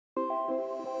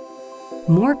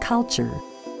more culture,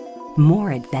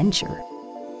 more adventure,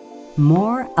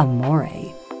 more amore.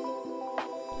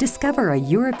 Discover a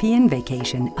European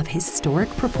vacation of historic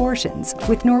proportions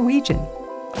with Norwegian.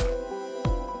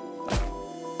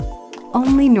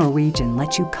 Only Norwegian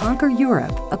lets you conquer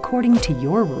Europe according to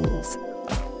your rules.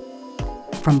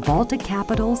 From Baltic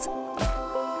capitals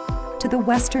to the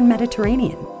Western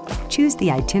Mediterranean, choose the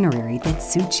itinerary that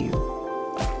suits you.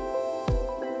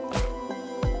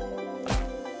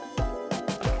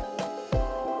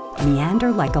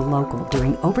 Meander like a local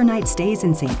during overnight stays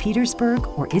in St. Petersburg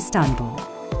or Istanbul.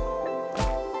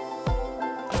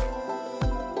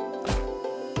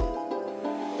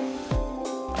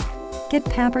 Get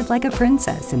pampered like a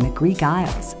princess in the Greek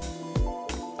Isles.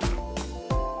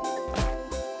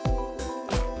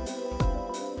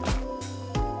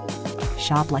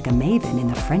 Shop like a maven in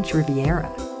the French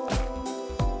Riviera.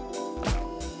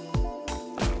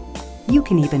 You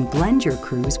can even blend your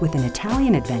cruise with an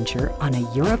Italian adventure on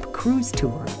a Europe cruise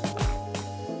tour.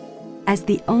 As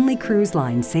the only cruise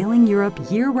line sailing Europe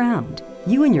year-round,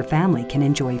 you and your family can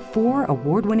enjoy 4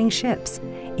 award-winning ships,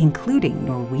 including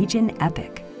Norwegian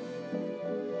Epic.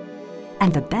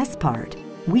 And the best part,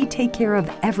 we take care of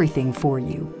everything for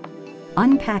you.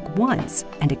 Unpack once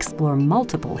and explore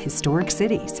multiple historic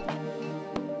cities.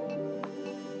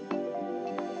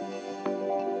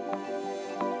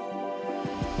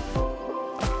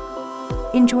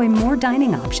 Enjoy more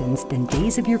dining options than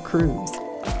days of your cruise.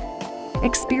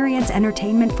 Experience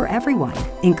entertainment for everyone,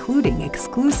 including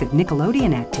exclusive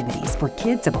Nickelodeon activities for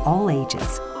kids of all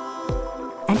ages.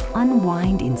 And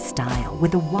unwind in style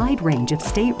with a wide range of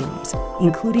staterooms,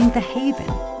 including the Haven,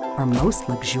 our most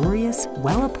luxurious,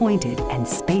 well-appointed, and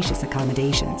spacious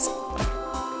accommodations.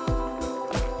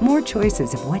 More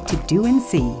choices of what to do and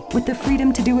see with the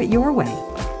freedom to do it your way.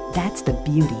 That's the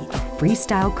beauty of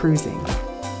freestyle cruising.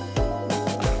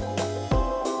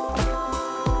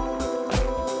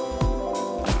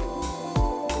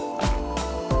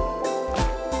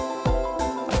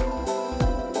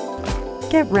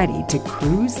 Get ready to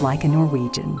cruise like a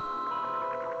Norwegian.